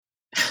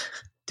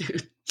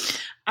Dude,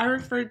 I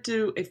referred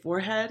to a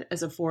forehead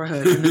as a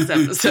forehood in this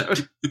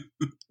episode.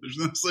 There's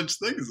no such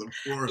thing as a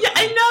forehead. Yeah,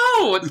 I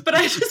know, but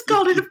I just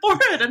called it a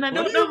forehead, and I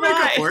don't know why. You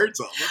make up words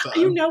all the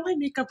time. You know I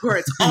make up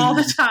words all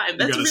the time.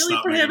 That's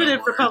really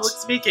prohibitive for public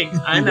speaking.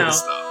 I know.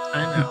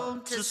 I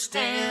know. To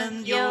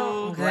stand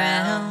your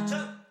ground. 2,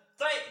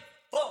 3,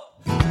 4.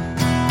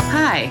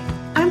 Hi,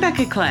 I'm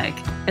Becca Clegg,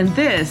 and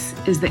this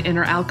is the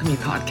Inner Alchemy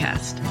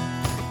Podcast.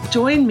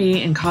 Join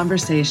me in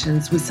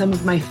conversations with some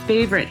of my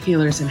favorite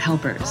healers and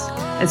helpers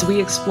as we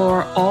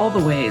explore all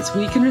the ways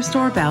we can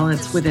restore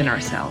balance within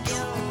ourselves.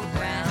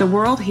 The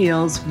world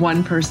heals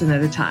one person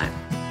at a time,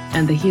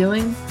 and the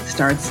healing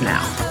starts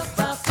now.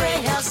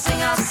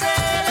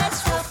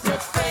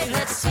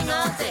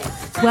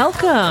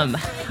 Welcome.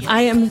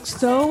 I am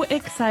so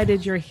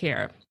excited you're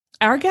here.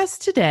 Our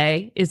guest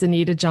today is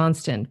Anita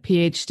Johnston,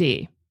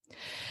 Ph.D.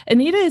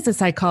 Anita is a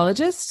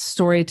psychologist,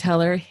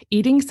 storyteller,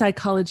 eating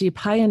psychology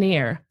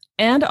pioneer,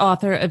 and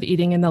author of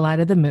Eating in the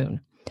Light of the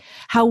Moon: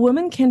 How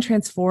Women Can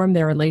Transform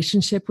Their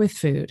Relationship with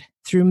Food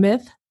Through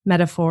Myth,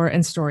 Metaphor,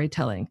 and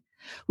Storytelling,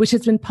 which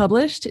has been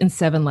published in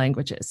 7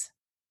 languages.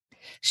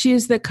 She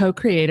is the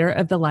co-creator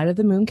of the Light of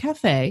the Moon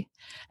Cafe,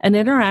 an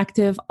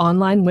interactive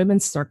online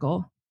women's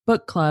circle,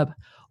 book club,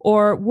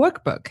 or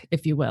workbook,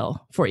 if you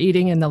will, for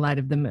eating in the light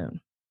of the moon.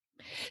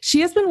 She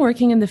has been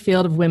working in the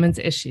field of women's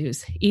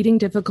issues, eating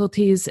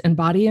difficulties, and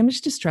body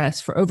image distress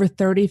for over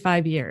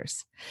 35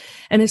 years,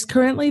 and is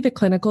currently the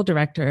clinical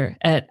director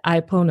at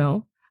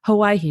Aipono,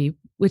 Hawaii,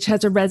 which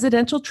has a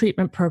residential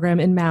treatment program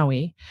in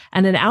Maui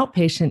and an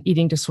outpatient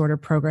eating disorder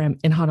program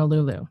in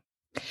Honolulu.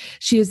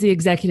 She is the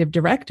executive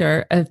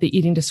director of the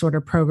eating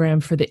disorder program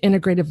for the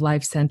Integrative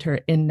Life Center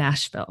in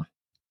Nashville.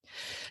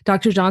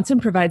 Dr. Johnston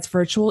provides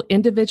virtual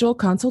individual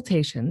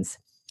consultations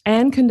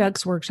and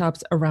conducts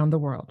workshops around the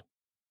world.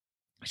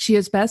 She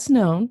is best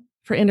known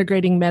for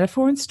integrating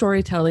metaphor and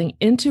storytelling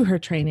into her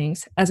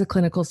trainings as a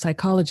clinical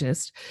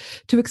psychologist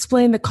to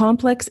explain the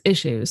complex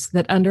issues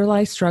that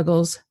underlie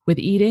struggles with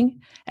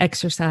eating,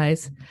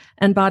 exercise,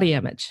 and body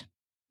image.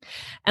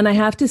 And I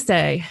have to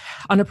say,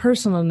 on a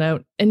personal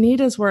note,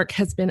 Anita's work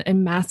has been a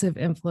massive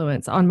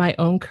influence on my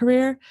own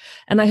career,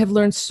 and I have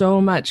learned so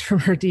much from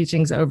her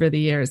teachings over the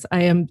years.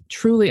 I am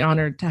truly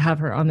honored to have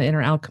her on the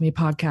Inner Alchemy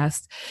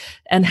Podcast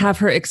and have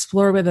her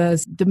explore with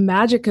us the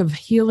magic of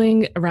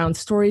healing around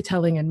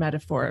storytelling and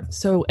metaphor.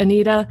 So,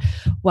 Anita,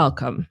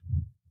 welcome.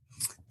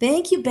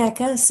 Thank you,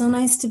 Becca. So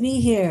nice to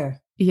be here.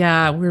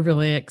 Yeah, we're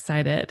really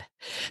excited.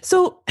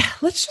 So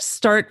let's just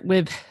start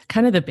with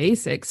kind of the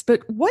basics,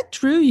 but what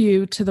drew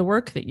you to the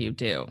work that you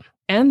do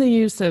and the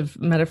use of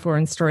metaphor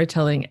and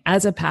storytelling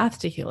as a path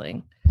to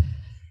healing?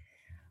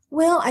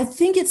 Well, I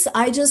think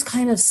I just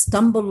kind of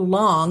stumbled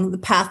along the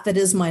path that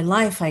is my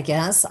life, I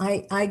guess.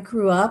 I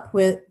grew up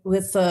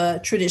with a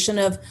tradition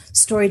of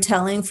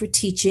storytelling for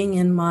teaching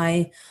in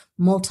my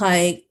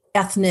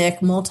multi-ethnic,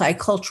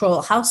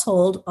 multicultural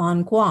household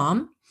on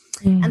Guam.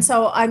 And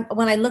so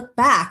when I look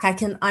back, I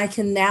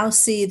can now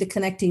see the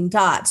connecting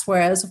dots,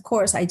 whereas, of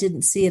course, I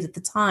didn't see it at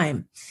the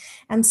time.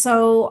 And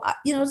so,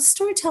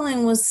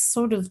 storytelling was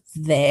sort of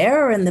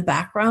there in the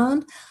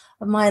background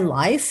of my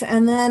life.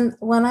 And then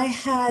when I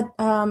had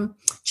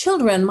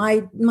children,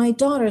 my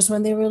daughters,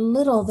 when they were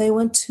little, they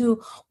went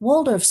to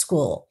Waldorf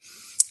school,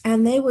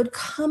 and they would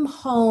come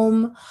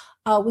home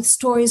with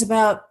stories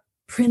about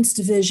Prince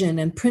division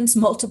and Prince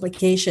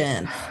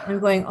multiplication. I'm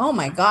going, oh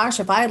my gosh,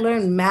 if I had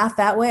learned math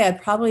that way,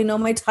 I'd probably know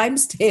my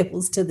times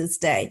tables to this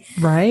day.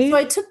 Right. So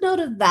I took note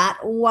of that.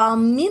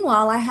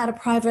 Meanwhile, I had a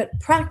private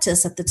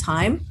practice at the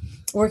time,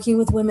 working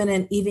with women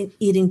and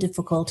eating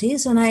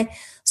difficulties. And I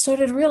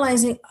started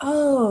realizing,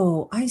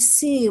 oh, I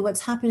see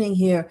what's happening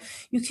here.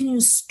 You can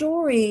use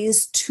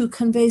stories to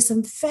convey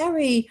some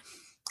very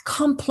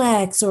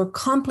complex or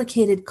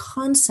complicated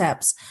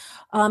concepts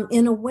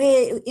in a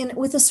way,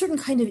 with a certain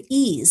kind of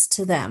ease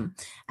to them.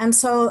 And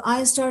so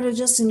I started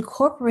just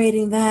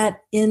incorporating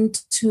that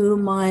into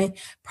my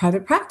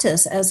private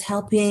practice as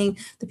helping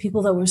the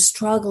people that were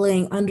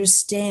struggling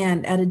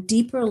understand at a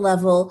deeper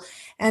level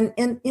and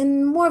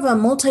in more of a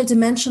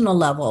multidimensional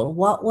level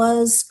what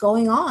was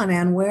going on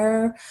and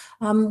where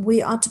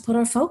we ought to put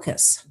our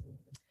focus.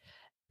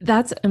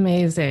 That's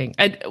amazing.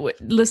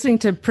 Listening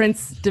to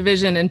Prince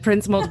division and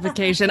Prince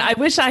multiplication, I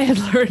wish I had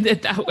learned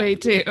it that way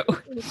too.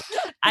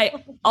 I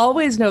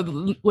always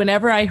know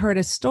whenever I heard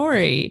a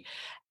story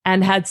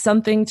and had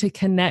something to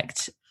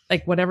connect,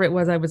 like whatever it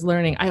was I was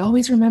learning, I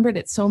always remembered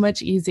it so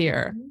much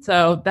easier.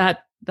 So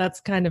that's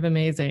kind of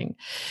amazing.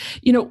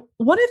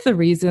 One of the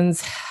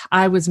reasons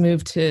I was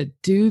moved to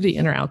do the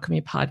Inner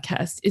Alchemy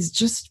Podcast is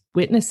just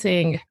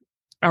witnessing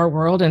our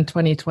world in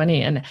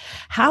 2020 and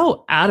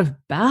how out of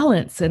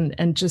balance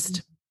and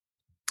just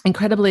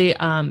incredibly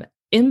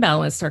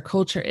imbalanced our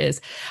culture is.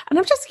 And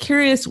I'm just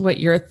curious what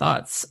your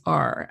thoughts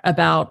are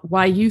about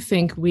why you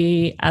think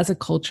we as a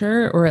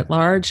culture or at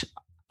large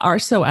are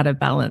so out of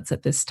balance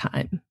at this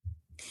time.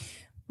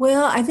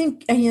 Well, I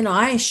think,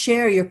 I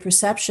share your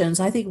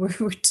perceptions. I think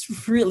we're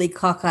really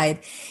cockeyed.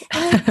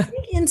 And I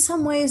think in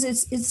some ways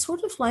it's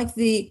sort of like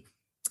the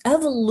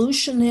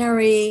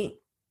evolutionary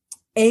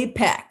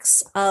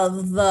apex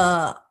of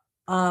the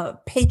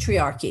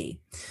patriarchy.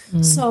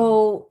 Mm.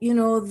 So,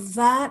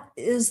 that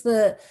is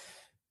the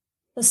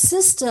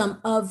system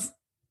of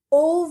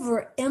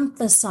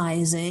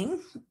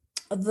overemphasizing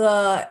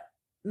the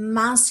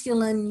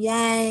masculine,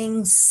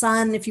 yang,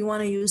 sun, if you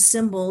want to use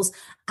symbols,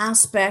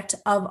 aspect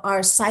of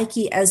our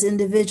psyche as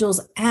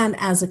individuals and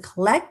as a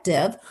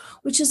collective,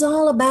 which is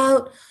all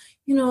about,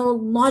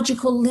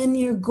 logical,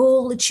 linear,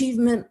 goal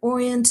achievement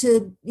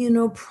oriented,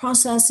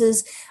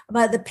 processes.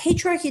 But the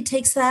patriarchy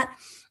takes that,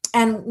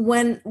 and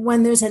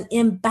when there's an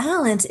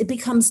imbalance, it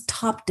becomes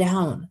top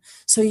down.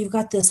 So you've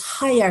got this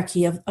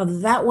hierarchy of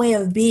that way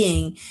of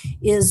being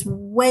is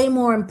way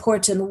more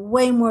important,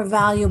 way more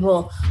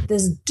valuable.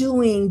 This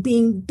doing,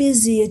 being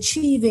busy,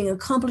 achieving,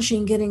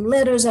 accomplishing, getting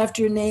letters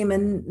after your name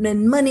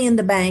and money in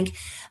the bank.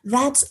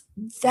 That's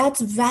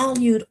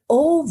valued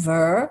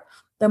over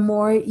the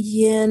more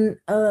yin,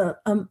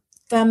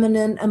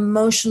 feminine,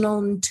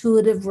 emotional,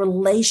 intuitive,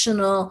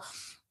 relational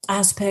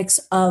aspects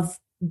of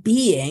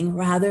being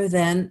rather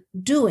than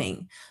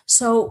doing.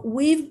 So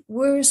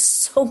we're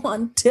so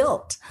on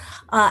tilt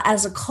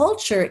as a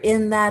culture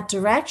in that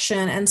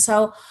direction. And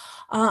so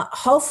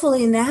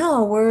hopefully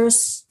now we're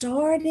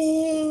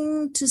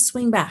starting to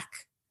swing back.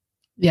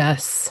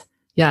 Yes.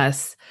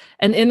 Yes.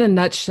 And in a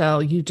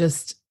nutshell, you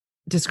just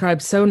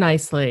described so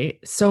nicely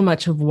so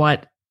much of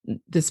what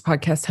this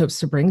podcast hopes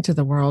to bring to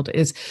the world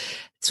is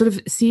sort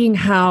of seeing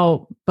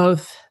how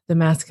both the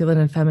masculine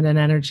and feminine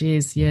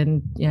energies,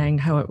 yin, yang,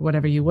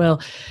 whatever you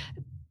will,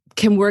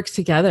 can work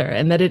together,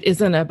 and that it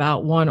isn't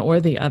about one or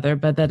the other,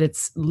 but that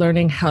it's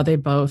learning how they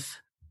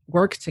both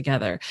work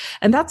together.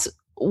 And that's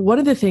one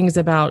of the things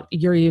about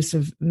your use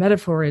of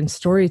metaphor and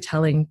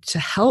storytelling to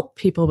help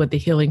people with the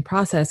healing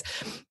process.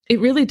 It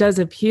really does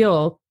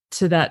appeal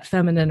to that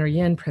feminine or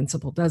yin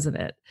principle, doesn't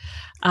it?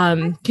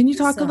 Can you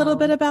talk a little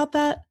bit about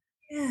that?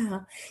 Yeah.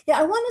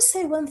 I want to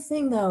say one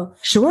thing, though.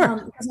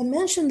 Sure. As I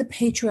mentioned the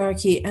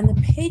patriarchy, and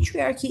the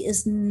patriarchy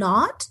is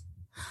not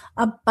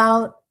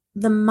about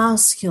the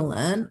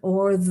masculine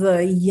or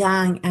the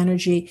yang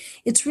energy.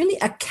 It's really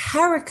a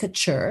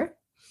caricature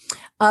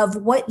of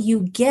what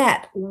you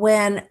get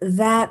when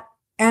that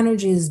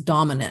energy is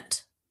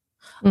dominant.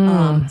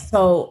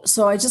 So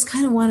I just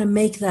kind of want to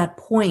make that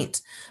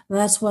point.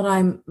 That's what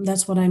I'm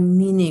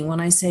meaning when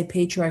I say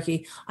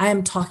patriarchy. I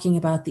am talking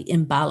about the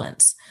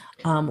imbalance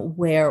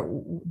where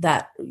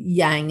that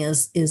yang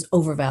is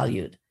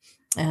overvalued.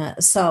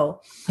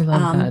 So I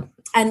love that.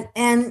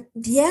 And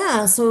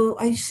yeah, so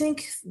I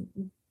think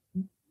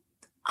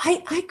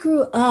I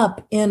grew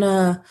up in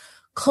a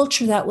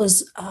culture that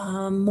was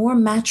more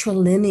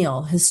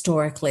matrilineal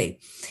historically,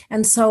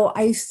 and so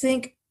I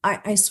think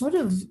I sort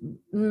of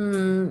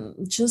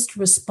just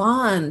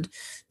respond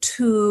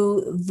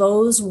to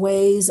those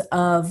ways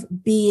of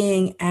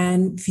being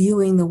and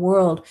viewing the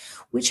world,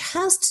 which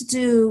has to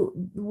do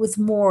with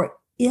more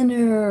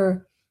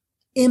inner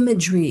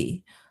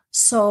imagery.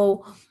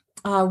 So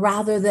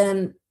rather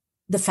than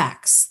the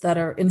facts that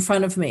are in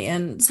front of me,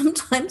 and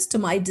sometimes to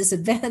my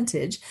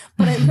disadvantage,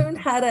 but I learned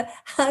how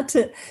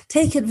to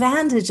take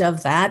advantage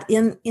of that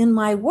in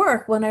my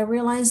work when I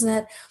realized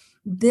that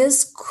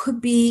this could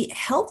be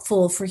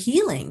helpful for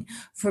healing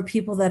for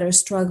people that are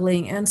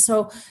struggling. And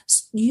so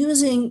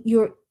using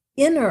your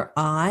inner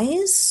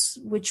eyes,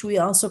 which we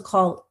also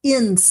call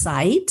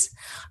insight,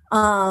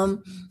 and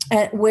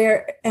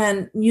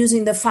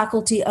using the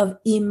faculty of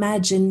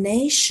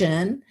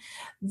imagination,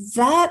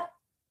 that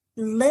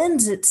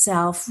lends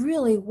itself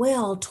really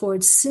well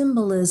towards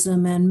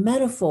symbolism and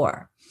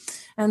metaphor.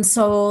 And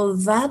so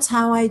that's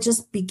how I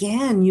just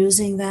began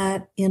using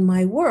that in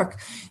my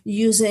work,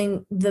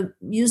 using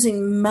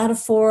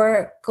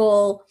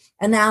metaphorical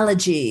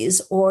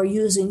analogies or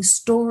using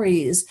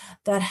stories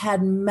that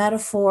had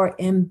metaphor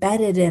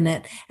embedded in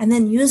it, and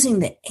then using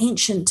the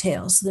ancient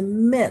tales, the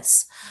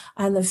myths,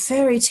 and the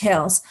fairy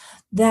tales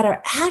that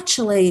are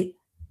actually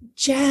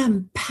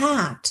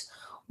jam-packed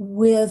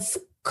with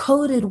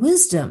coded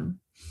wisdom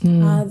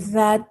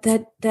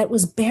that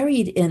was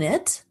buried in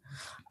it.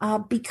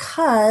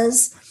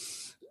 Because,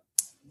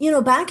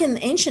 back in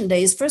ancient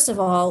days, first of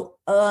all,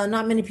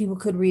 not many people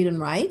could read and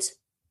write.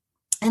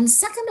 And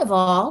second of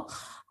all,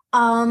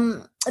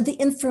 the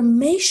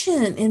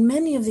information in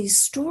many of these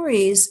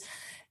stories,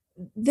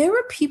 there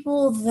were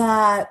people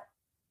that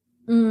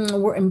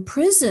were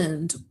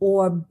imprisoned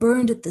or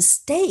burned at the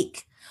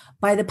stake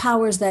by the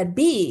powers that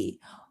be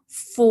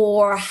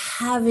for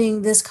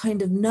having this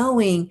kind of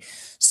knowing.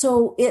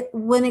 So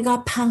when it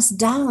got passed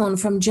down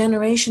from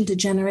generation to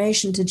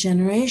generation to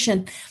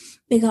generation,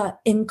 it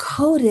got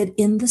encoded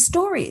in the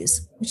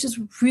stories, which is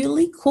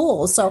really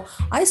cool. So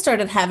I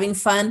started having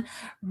fun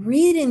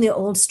reading the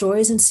old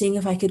stories and seeing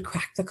if I could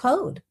crack the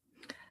code.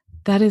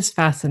 That is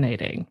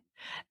fascinating.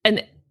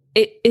 And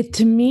it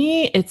to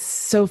me, it's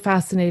so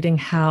fascinating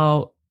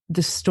how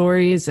the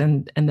stories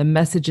and the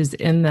messages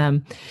in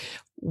them,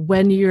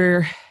 when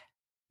you're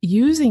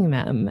using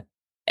them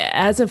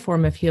as a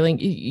form of healing,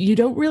 you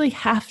don't really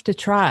have to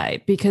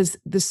try, because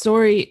the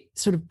story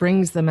sort of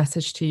brings the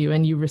message to you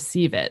and you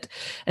receive it.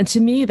 And to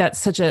me, that's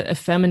such a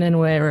feminine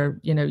way, or,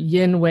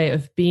 yin way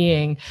of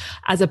being,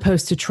 as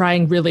opposed to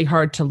trying really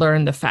hard to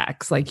learn the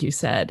facts, like you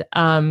said.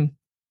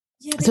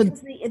 Yeah,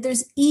 because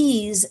there's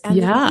ease,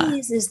 and the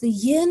ease is the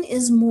yin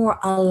is more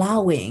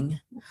allowing.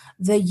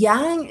 The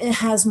yang, it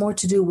has more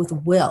to do with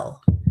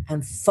will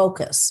and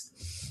focus.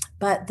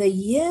 But the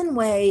yin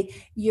way,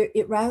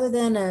 rather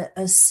than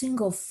a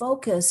single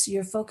focus,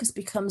 your focus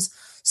becomes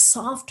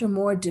softer,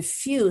 more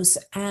diffuse.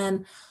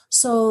 And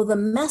so the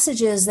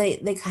messages,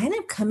 they kind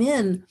of come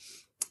in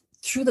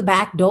through the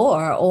back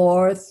door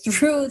or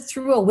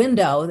through a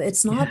window.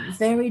 It's not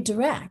very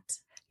direct.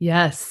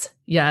 Yes.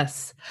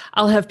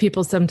 I'll have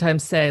people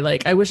sometimes say,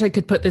 like, I wish I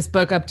could put this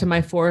book up to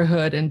my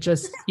forehead and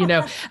just,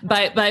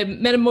 by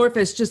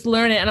metamorphosis, just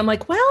learn it. And I'm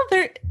like, well,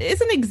 there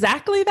isn't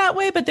exactly that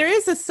way, but there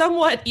is a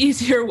somewhat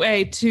easier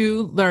way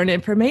to learn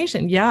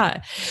information.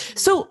 Yeah.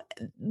 So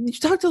you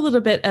talked a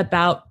little bit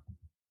about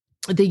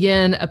the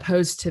yin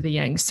opposed to the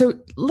yang. So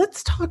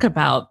let's talk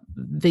about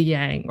the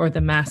yang, or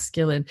the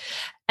masculine,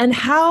 and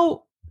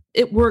how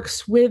it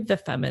works with the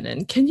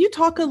feminine. Can you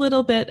talk a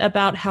little bit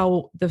about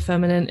how the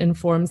feminine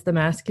informs the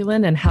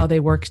masculine and how they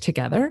work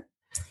together?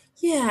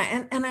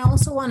 Yeah, and I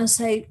also want to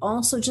say,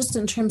 also just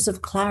in terms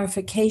of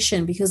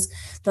clarification, because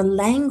the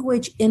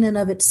language in and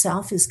of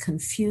itself is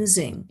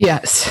confusing.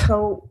 Yes.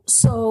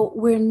 So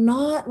we're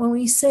not, when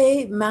we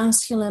say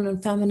masculine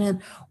and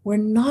feminine, we're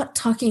not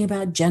talking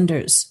about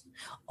genders.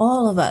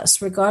 All of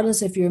us,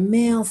 regardless if you're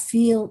male,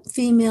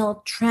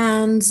 female,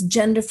 trans,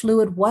 gender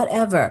fluid,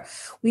 whatever,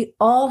 we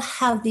all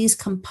have these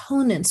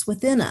components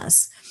within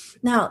us.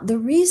 Now, the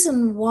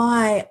reason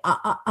why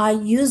I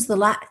use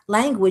the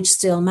language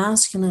still,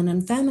 masculine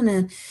and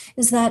feminine,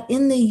 is that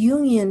in the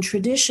Jungian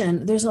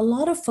tradition, there's a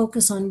lot of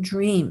focus on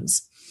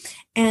dreams.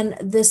 And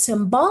the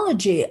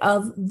symbology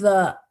of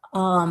the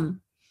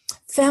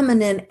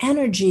feminine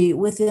energy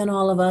within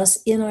all of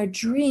us in our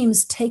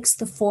dreams takes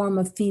the form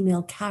of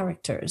female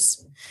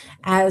characters,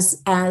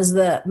 as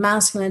the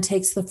masculine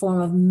takes the form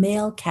of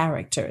male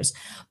characters.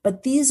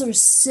 But these are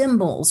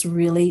symbols,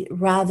 really,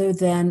 rather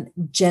than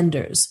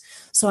genders.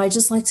 So I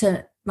just like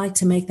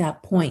to make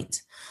that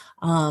point.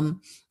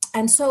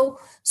 And so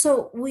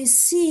we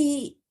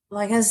see,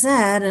 like I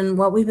said, and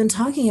what we've been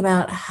talking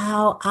about,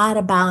 how out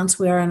of balance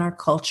we are in our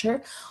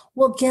culture.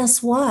 Well,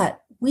 guess what?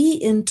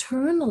 We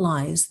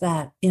internalize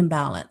that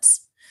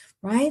imbalance,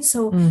 right?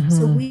 So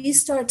we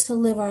start to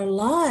live our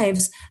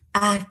lives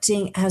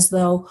acting as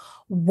though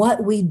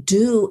what we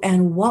do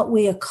and what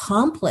we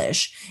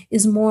accomplish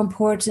is more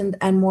important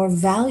and more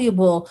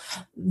valuable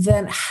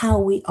than how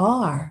we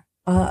are,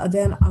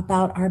 than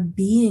about our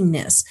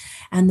beingness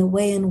and the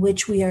way in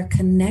which we are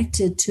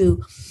connected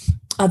to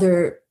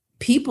other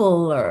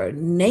people or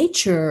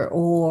nature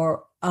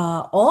or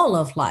all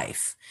of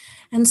life.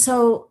 And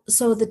so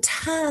the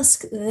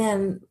task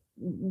then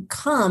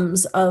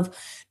comes of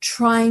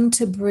trying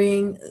to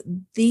bring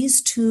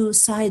these two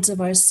sides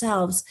of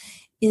ourselves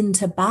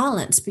into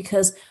balance,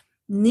 because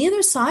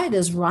neither side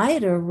is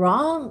right or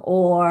wrong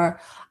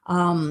or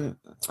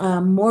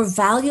more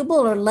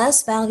valuable or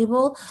less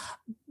valuable,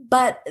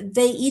 but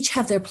they each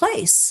have their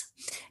place.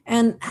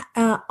 And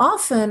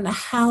often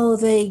how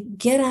they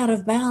get out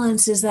of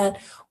balance is that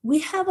we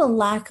have a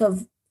lack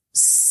of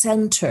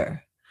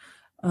center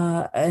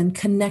and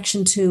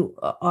connection to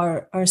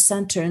our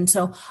center. And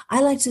so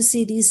I like to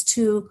see these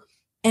two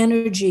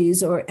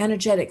energies or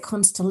energetic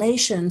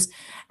constellations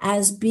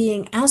as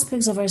being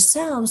aspects of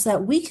ourselves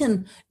that we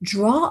can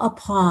draw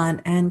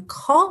upon and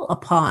call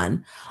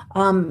upon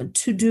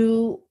to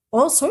do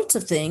all sorts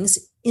of things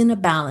in a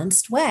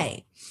balanced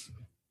way.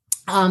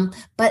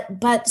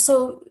 But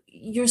so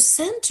your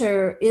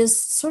center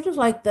is sort of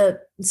like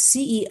the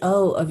CEO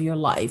of your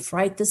life,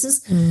 right? This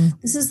is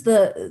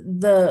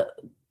the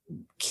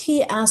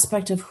key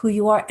aspect of who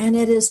you are. And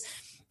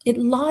it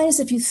lies,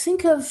 if you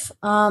think of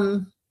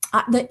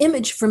the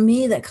image for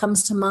me that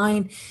comes to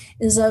mind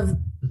is of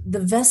the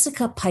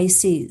Vesica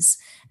Pisces.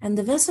 And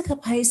the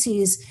Vesica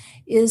Pisces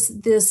is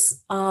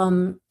this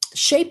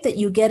shape that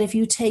you get if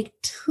you take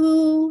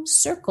two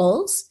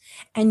circles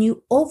and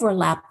you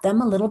overlap them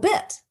a little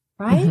bit,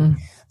 right? Mm-hmm.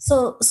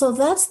 So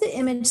that's the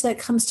image that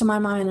comes to my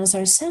mind as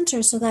our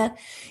center, so that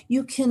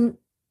you can,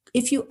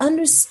 if you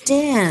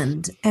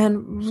understand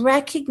and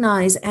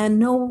recognize and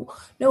know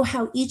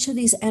how each of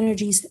these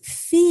energies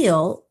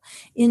feel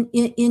in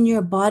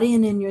your body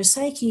and in your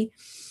psyche,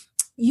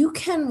 you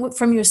can,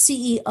 from your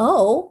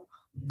CEO,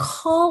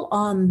 call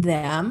on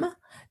them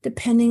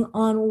depending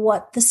on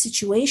what the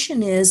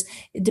situation is,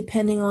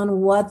 depending on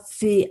what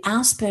the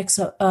aspects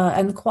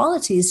and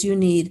qualities you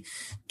need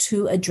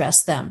to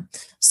address them.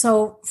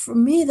 So for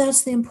me,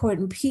 that's the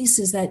important piece,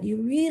 is that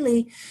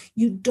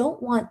you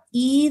don't want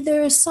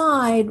either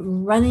side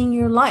running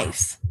your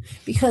life.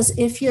 Because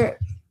if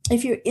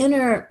if your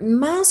inner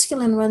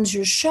masculine runs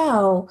your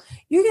show,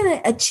 you're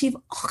going to achieve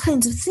all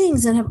kinds of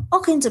things and have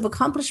all kinds of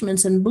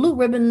accomplishments and blue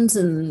ribbons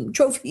and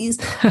trophies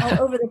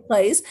all over the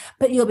place,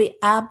 but you'll be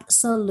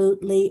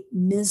absolutely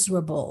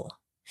miserable.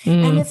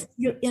 And if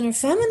your inner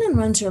feminine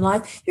runs your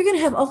life, you're going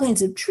to have all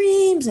kinds of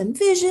dreams and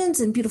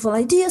visions and beautiful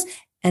ideas,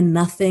 and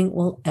nothing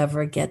will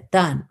ever get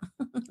done.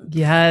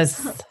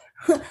 Yes.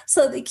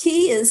 So the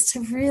key is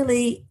to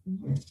really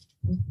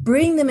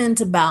bring them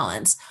into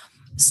balance,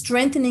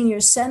 strengthening your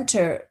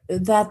center,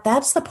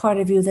 that's the part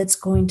of you that's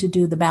going to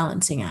do the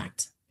balancing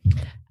act.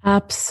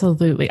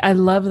 Absolutely. I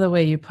love the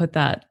way you put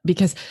that,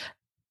 because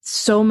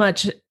so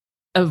much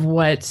of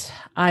what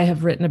I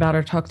have written about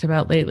or talked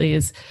about lately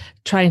is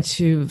trying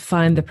to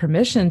find the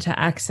permission to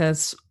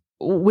access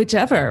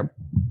whichever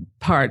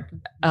part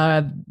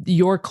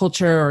your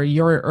culture or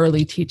your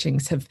early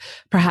teachings have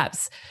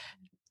perhaps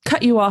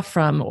cut you off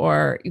from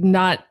or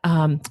not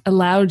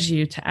allowed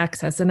you to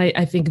access. And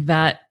I think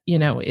that,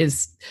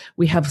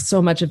 we have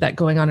so much of that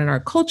going on in our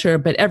culture,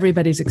 but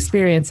everybody's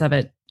experience of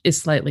it is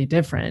slightly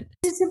different.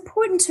 It's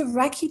important to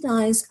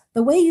recognize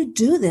the way you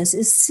do this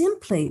is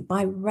simply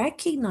by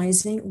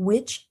recognizing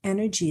which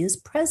energy is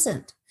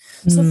present.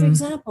 So, for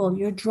example,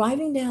 you're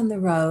driving down the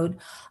road,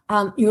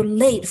 you're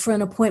late for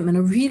an appointment,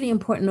 a really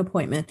important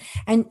appointment,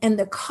 and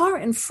the car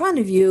in front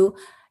of you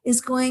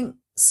is going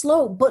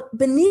slow, but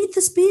beneath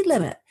the speed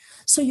limit.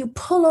 So you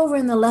pull over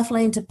in the left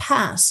lane to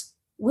pass.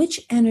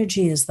 Which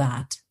energy is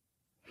that?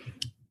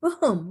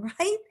 Boom,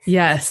 right?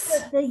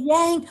 Yes. The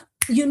yang,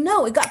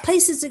 it got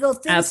places to go.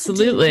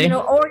 Absolutely. To do,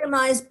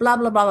 organized, blah,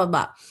 blah, blah, blah,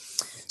 blah.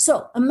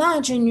 So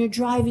imagine you're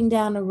driving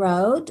down a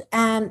road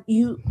and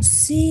you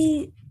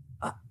see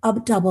a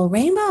double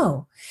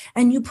rainbow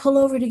and you pull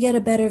over to get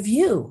a better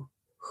view.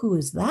 Who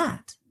is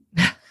that?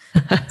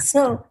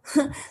 So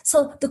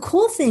the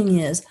cool thing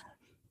is,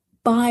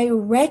 by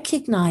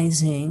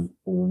recognizing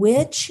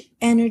which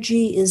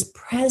energy is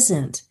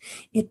present,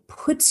 it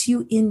puts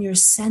you in your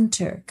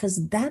center,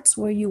 because that's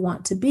where you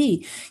want to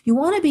be. You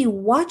want to be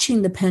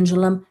watching the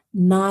pendulum,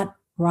 not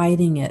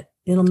riding it.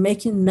 It'll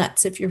make you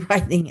nuts if you're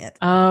riding it.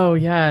 Oh,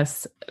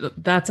 yes.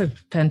 That's a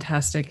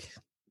fantastic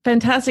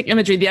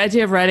imagery. The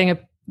idea of riding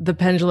the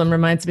pendulum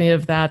reminds me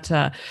of that.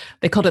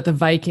 They called it the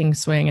Viking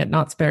swing at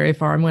Knott's Berry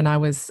Farm when I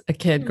was a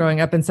kid growing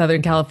up in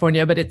Southern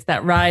California. But it's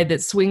that ride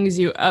that swings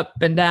you up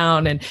and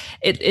down, and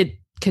it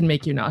can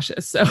make you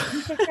nauseous. So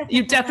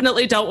you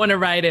definitely don't want to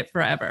ride it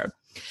forever.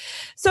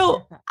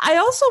 So I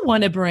also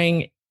want to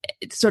bring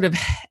sort of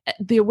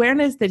the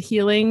awareness that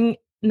healing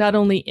not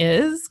only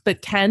is,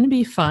 but can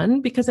be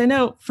fun, because I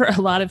know for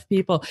a lot of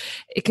people,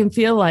 it can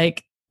feel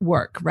like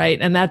work, right?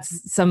 And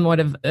that's somewhat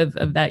of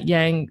that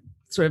yang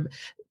sort of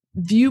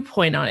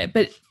viewpoint on it,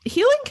 but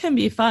healing can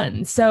be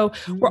fun. So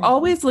we're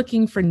always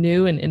looking for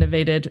new and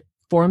innovative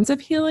forms of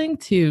healing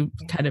to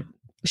kind of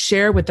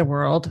share with the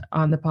world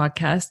on the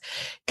podcast.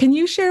 Can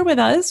you share with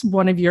us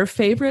one of your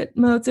favorite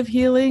modes of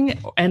healing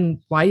and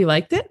why you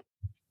liked it?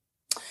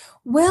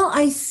 Well,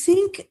 I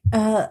think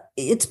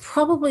it's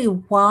probably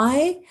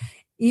why,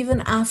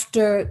 even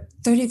after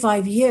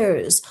 35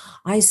 years,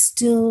 I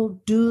still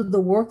do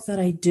the work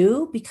that I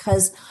do,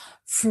 because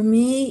for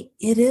me,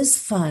 it is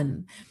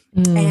fun.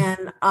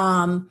 And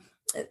I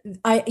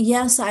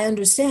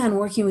understand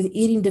working with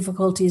eating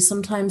difficulties.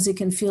 Sometimes it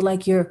can feel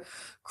like you're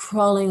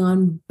crawling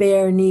on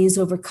bare knees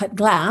over cut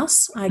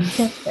glass. I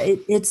get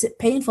it, it's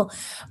painful.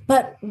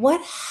 But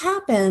what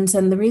happens,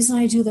 and the reason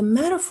I do the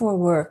metaphor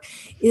work,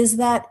 is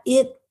that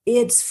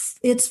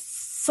it's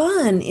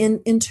fun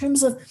in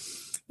terms of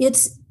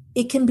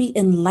it can be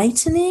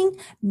enlightening,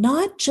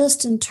 not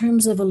just in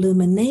terms of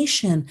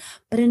illumination,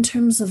 but in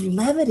terms of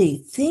levity.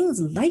 Things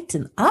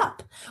lighten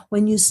up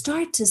when you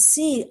start to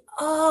see,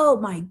 oh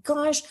my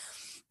gosh,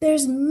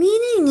 there's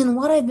meaning in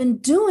what I've been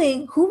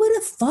doing. Who would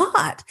have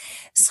thought?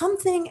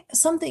 Something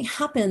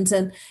happens.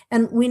 And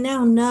we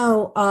now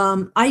know,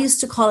 I used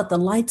to call it the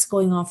lights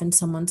going off in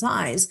someone's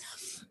eyes.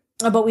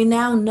 But we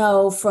now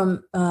know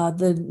from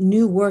the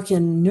new work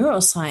in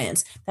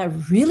neuroscience that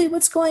really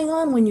what's going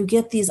on when you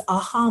get these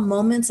aha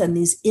moments and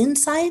these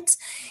insights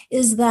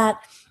is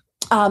that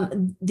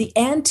the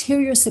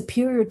anterior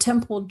superior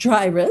temporal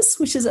gyrus,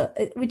 which is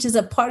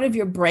a part of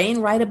your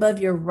brain right above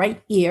your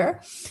right ear,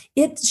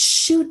 it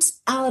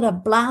shoots out a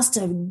blast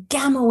of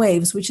gamma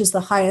waves, which is the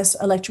highest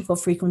electrical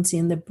frequency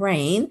in the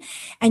brain,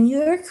 and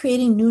you're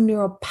creating new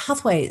neural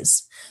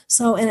pathways.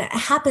 So, and it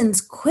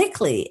happens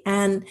quickly,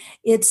 and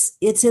it's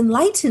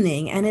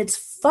enlightening and it's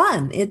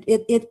fun.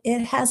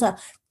 It has a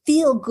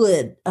feel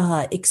good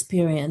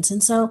experience.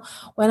 And so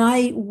when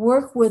I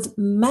work with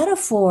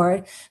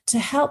metaphor to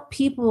help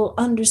people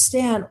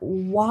understand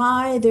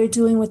why they're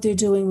doing what they're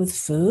doing with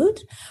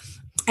food,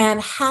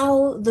 and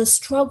how the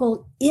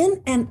struggle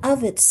in and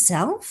of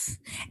itself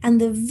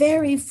and the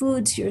very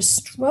foods you're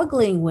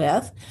struggling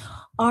with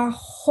are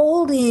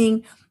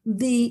holding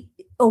the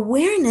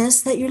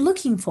awareness that you're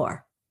looking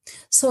for.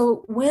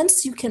 So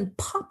once you can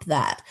pop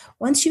that,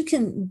 once you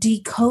can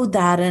decode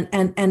that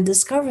and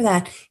discover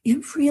that,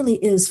 it really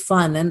is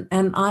fun.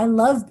 And I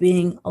love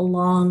being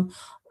along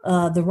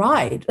the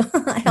ride,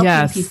 helping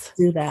Yes. people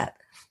do that.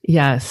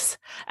 Yes.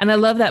 And I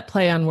love that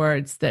play on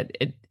words that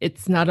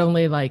it's not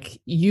only like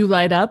you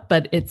light up,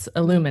 but it's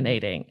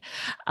illuminating.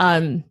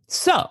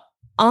 So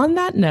on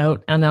that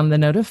note, and on the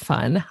note of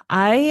fun,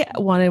 I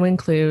want to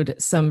include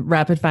some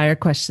rapid fire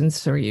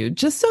questions for you,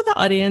 just so the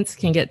audience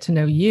can get to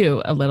know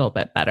you a little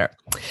bit better.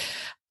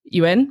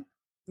 You in?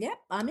 Yep,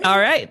 I'm in. All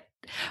right.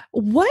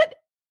 What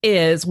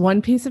is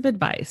one piece of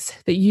advice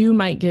that you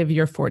might give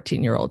your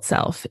 14-year-old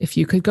self if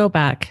you could go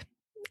back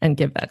and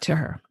give that to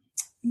her?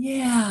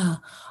 Yeah,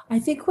 I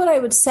think what I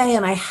would say,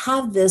 and I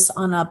have this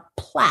on a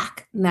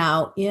plaque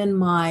now in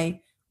my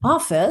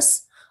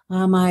office.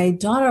 My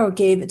daughter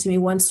gave it to me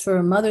once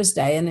for Mother's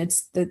Day, and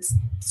it's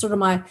sort of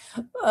my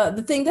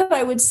the thing that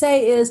I would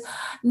say is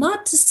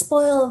not to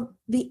spoil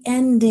the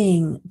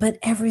ending, but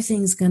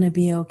everything's going to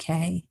be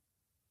okay.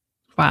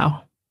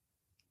 Wow.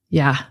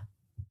 Yeah.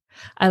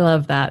 I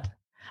love that.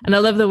 And I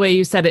love the way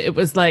you said it. It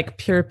was like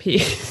pure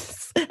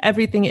peace.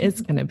 Everything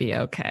is going to be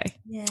okay.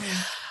 Yeah.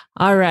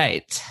 All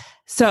right.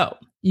 So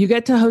you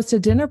get to host a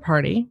dinner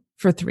party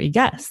for 3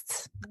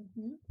 guests.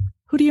 Mm-hmm.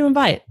 Who do you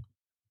invite?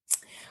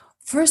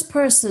 First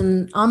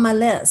person on my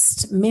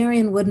list,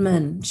 Marion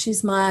Woodman.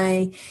 She's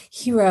my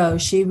hero.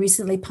 She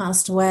recently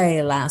passed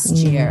away last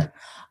year.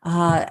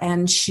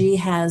 And she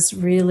has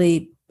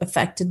really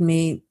affected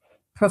me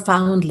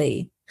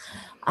profoundly.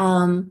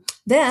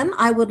 Then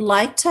I would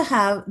like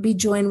to be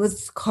joined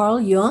with Carl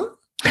Jung,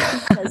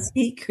 because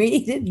he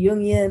created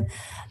Jungian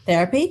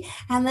therapy.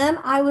 And then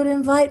I would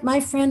invite my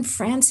friend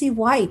Francie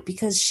White,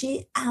 because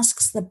she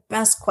asks the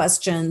best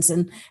questions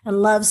and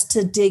loves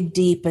to dig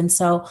deep. And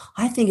so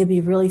I think it'd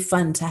be really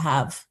fun to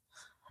have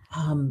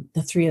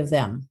the 3 of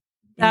them.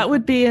 That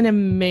would be an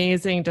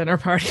amazing dinner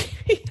party.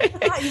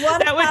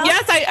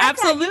 Yes, I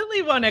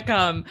absolutely want to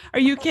come. Are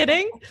you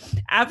kidding?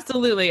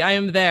 Absolutely. I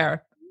am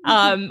there.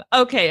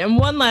 Okay. And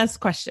one last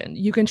question.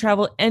 You can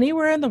travel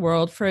anywhere in the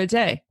world for a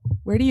day.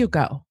 Where do you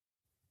go?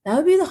 That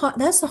would be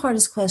that's the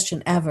hardest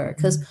question ever.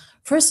 Because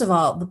first of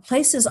all, the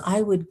places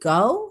I would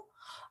go,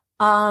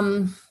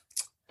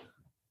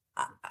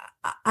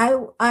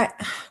 I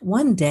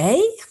one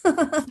day,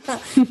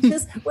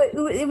 just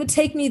it would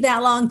take me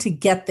that long to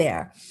get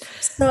there.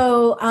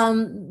 So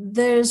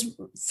there's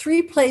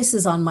 3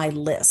 places on my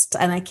list,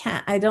 and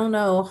I don't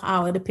know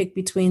how to pick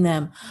between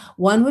them.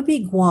 One would be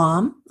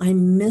Guam. I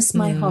miss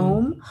my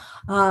home,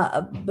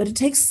 but it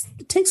takes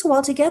a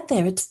while to get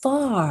there. It's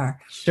far.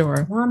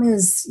 Sure. Guam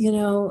is,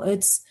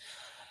 it's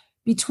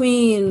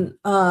between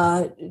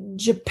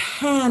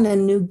Japan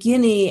and New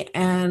Guinea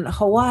and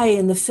Hawaii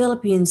and the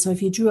Philippines. So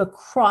if you drew a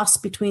cross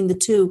between the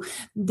 2,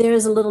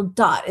 there's a little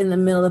dot in the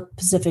middle of the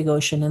Pacific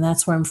Ocean, and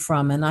that's where I'm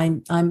from. And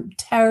I'm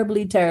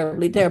terribly,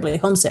 terribly, terribly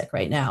homesick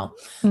right now.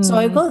 So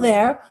I go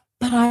there,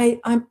 but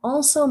I'm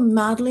also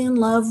madly in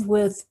love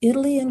with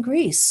Italy and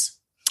Greece,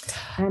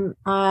 and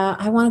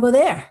I want to go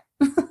there.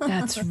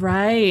 That's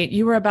right.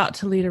 You were about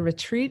to lead a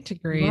retreat to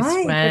Greece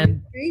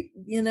when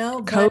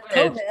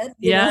COVID.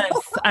 Yes,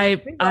 I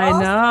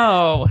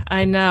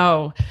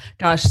know.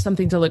 Gosh,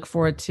 something to look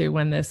forward to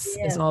when this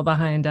is all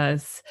behind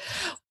us.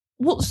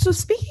 Well, so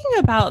speaking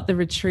about the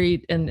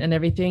retreat and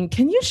everything,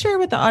 can you share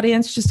with the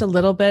audience just a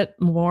little bit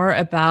more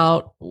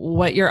about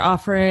what you're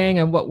offering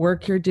and what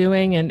work you're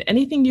doing, and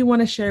anything you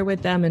want to share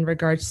with them in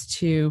regards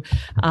to,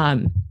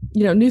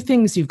 new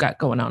things you've got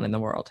going on in the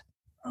world?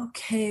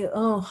 Okay.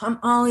 Oh, I'm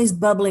always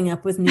bubbling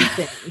up with new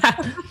things.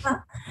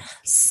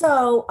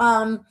 So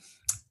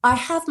I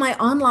have my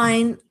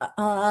online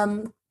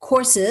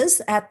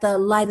courses at the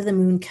Light of the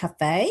Moon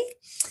Cafe.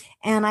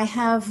 And I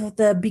have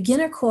the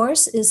beginner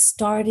course is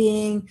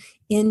starting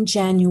in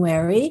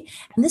January.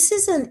 And this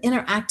is an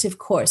interactive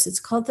course. It's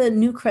called the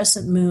New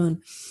Crescent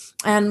Moon.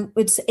 And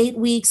it's 8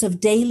 weeks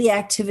of daily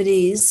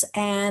activities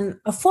and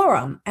a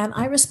forum. And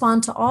I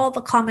respond to all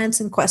the comments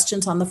and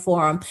questions on the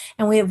forum.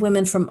 And we have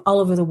women from all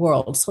over the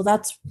world. So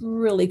that's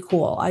really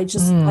cool. I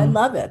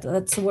love it.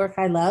 That's the work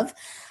I love.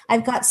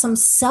 I've got some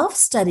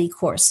self-study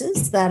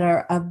courses that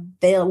are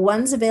available.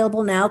 One's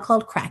available now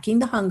called Cracking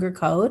the Hunger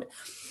Code.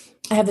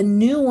 I have a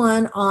new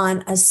one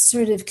on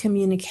assertive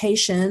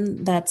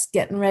communication that's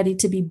getting ready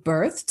to be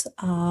birthed.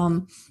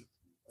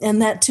 And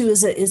that too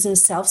is a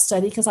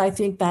self-study, because I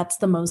think that's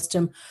the most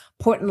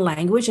important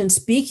language. And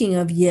speaking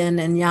of yin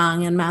and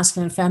yang and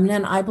masculine and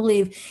feminine, I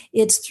believe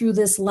it's through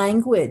this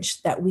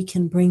language that we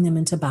can bring them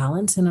into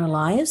balance in our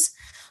lives.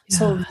 Yeah.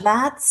 So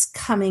that's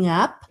coming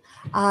up.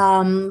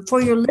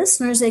 For your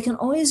listeners, they can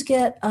always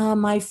get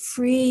my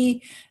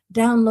free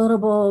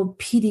downloadable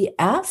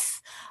PDF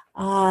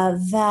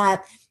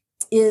that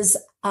is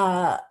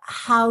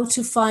how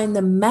to find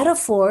the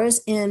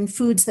metaphors in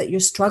foods that you're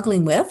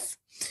struggling with,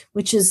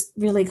 which is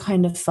really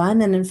kind of fun.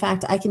 And in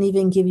fact, I can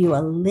even give you a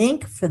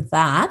link for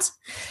that.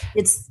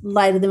 It's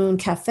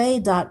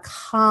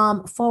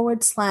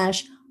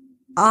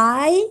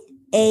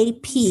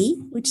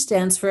lightofthemooncafe.com/IAP, which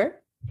stands for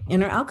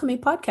Inner Alchemy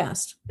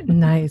Podcast.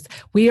 Nice.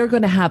 We are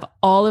going to have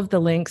all of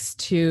the links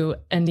to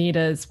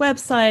Anita's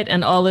website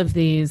and all of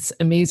these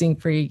amazing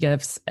free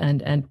gifts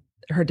and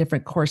her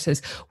different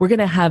courses. We're going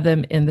to have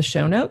them in the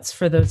show notes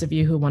for those of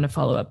you who want to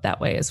follow up that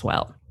way as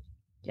well.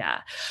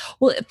 Yeah.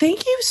 Well,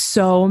 thank you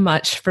so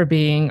much for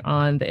being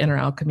on the Inner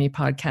Alchemy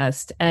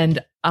podcast. And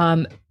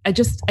I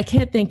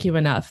can't thank you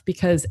enough,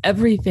 because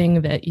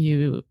everything that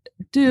you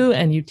do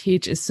and you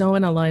teach is so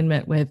in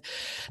alignment with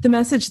the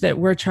message that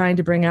we're trying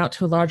to bring out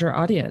to a larger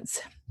audience.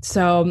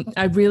 So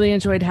I really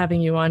enjoyed having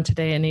you on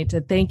today,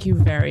 Anita. Thank you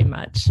very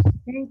much.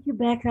 Thank you,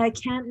 Becca. I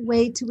can't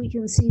wait till we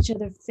can see each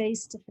other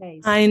face to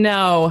face. I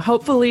know.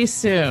 Hopefully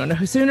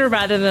sooner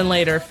rather than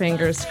later,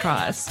 fingers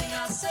crossed.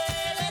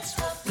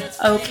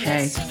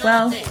 Okay,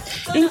 well,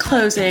 in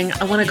closing,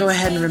 I want to go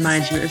ahead and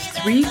remind you of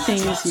 3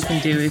 things you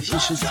can do if you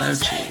should so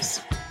choose.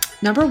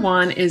 Number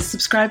 1 is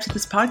subscribe to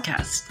this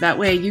podcast. That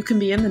way you can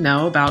be in the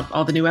know about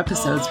all the new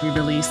episodes we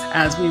release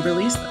as we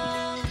release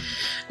them.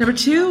 Number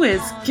 2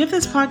 is give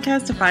this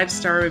podcast a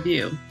 5-star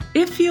review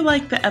if you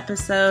like the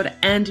episode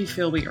and you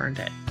feel we earned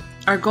it.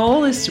 Our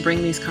goal is to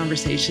bring these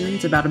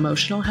conversations about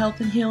emotional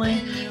health and healing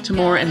to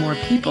more and more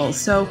people,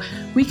 so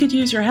we could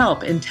use your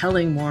help in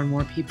telling more and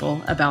more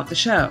people about the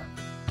show.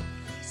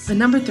 And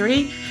number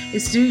 3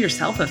 is to do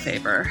yourself a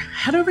favor.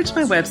 Head over to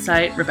my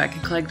website,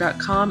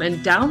 RebeccaClegg.com,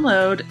 and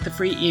download the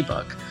free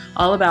ebook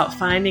all about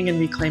finding and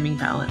reclaiming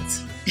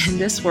balance. In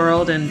this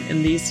world and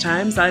in these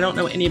times, I don't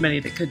know anybody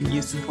that couldn't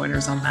use some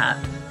pointers on that.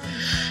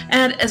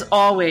 And as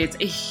always,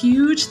 a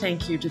huge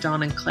thank you to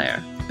Dawn and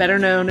Claire, better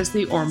known as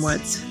the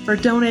Ormwoods, for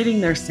donating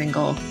their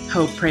single,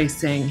 Hope, Pray,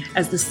 Sing,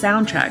 as the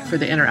soundtrack for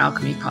the Inner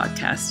Alchemy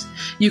podcast.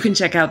 You can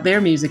check out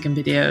their music and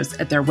videos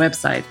at their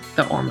website,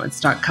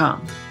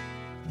 theormwoods.com.